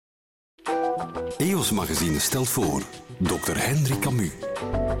EOS Magazine stelt voor Dokter Hendrik Cammu.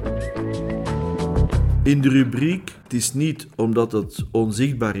 In de rubriek "Het is niet omdat het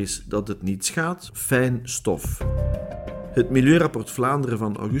onzichtbaar is dat het niet schaadt" fijn stof. Het milieurapport Vlaanderen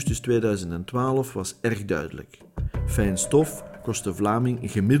van augustus 2012 was erg duidelijk. Fijn stof kost de Vlaming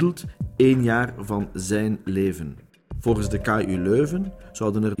gemiddeld 1 jaar van zijn leven. Volgens de KU Leuven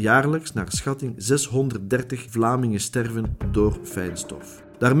zouden er jaarlijks naar schatting 630 Vlamingen sterven door fijn stof.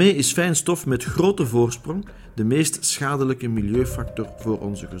 Daarmee is fijn stof met grote voorsprong de meest schadelijke milieufactor voor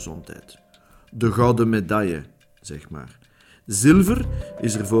onze gezondheid. De gouden medaille, zeg maar. Zilver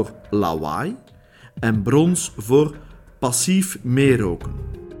is er voor lawaai en brons voor passief meeroken.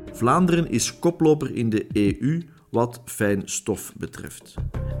 Vlaanderen is koploper in de EU wat fijn stof betreft.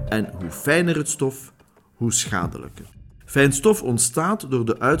 En hoe fijner het stof, hoe schadelijker. Fijn stof ontstaat door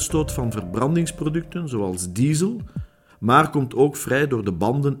de uitstoot van verbrandingsproducten zoals diesel, maar komt ook vrij door de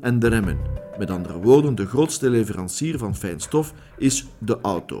banden en de remmen. Met andere woorden, de grootste leverancier van fijn stof is de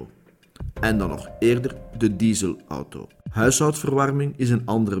auto. En dan nog eerder de dieselauto. Huishoudverwarming is een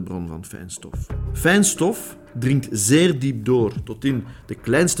andere bron van fijn stof. Fijn stof dringt zeer diep door tot in de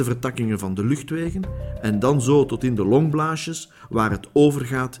kleinste vertakkingen van de luchtwegen en dan zo tot in de longblaasjes waar het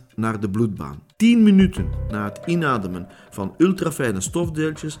overgaat naar de bloedbaan. 10 minuten na het inademen van ultrafijne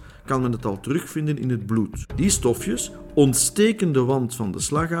stofdeeltjes kan men het al terugvinden in het bloed. Die stofjes ontsteken de wand van de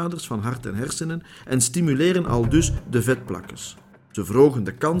slagaders van hart en hersenen en stimuleren aldus de vetplakkers. Ze verhogen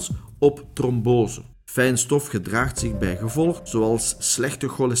de kans op trombose. Fijn stof gedraagt zich bij gevolg zoals slechte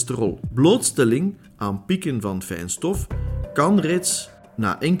cholesterol. Blootstelling aan pieken van fijn stof kan reeds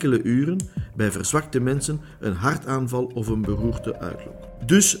na enkele uren bij verzwakte mensen een hartaanval of een beroerte uitlokken.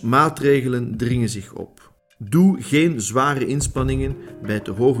 Dus maatregelen dringen zich op. Doe geen zware inspanningen bij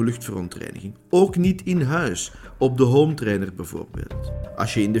te hoge luchtverontreiniging. Ook niet in huis, op de home trainer bijvoorbeeld.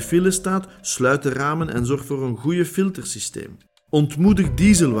 Als je in de file staat, sluit de ramen en zorg voor een goede filtersysteem. Ontmoedig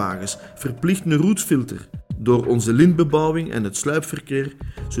dieselwagens, verplicht een roetfilter. Door onze lintbebouwing en het sluipverkeer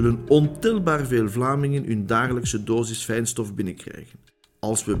zullen ontelbaar veel Vlamingen hun dagelijkse dosis fijnstof binnenkrijgen.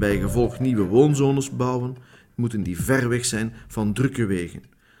 Als we bij gevolg nieuwe woonzones bouwen, moeten die ver weg zijn van drukke wegen.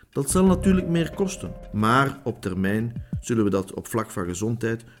 Dat zal natuurlijk meer kosten, maar op termijn zullen we dat op vlak van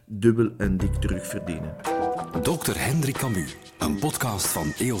gezondheid dubbel en dik terugverdienen. Dokter Hendrik Cammu, een podcast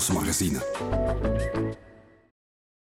van EOS Magazine.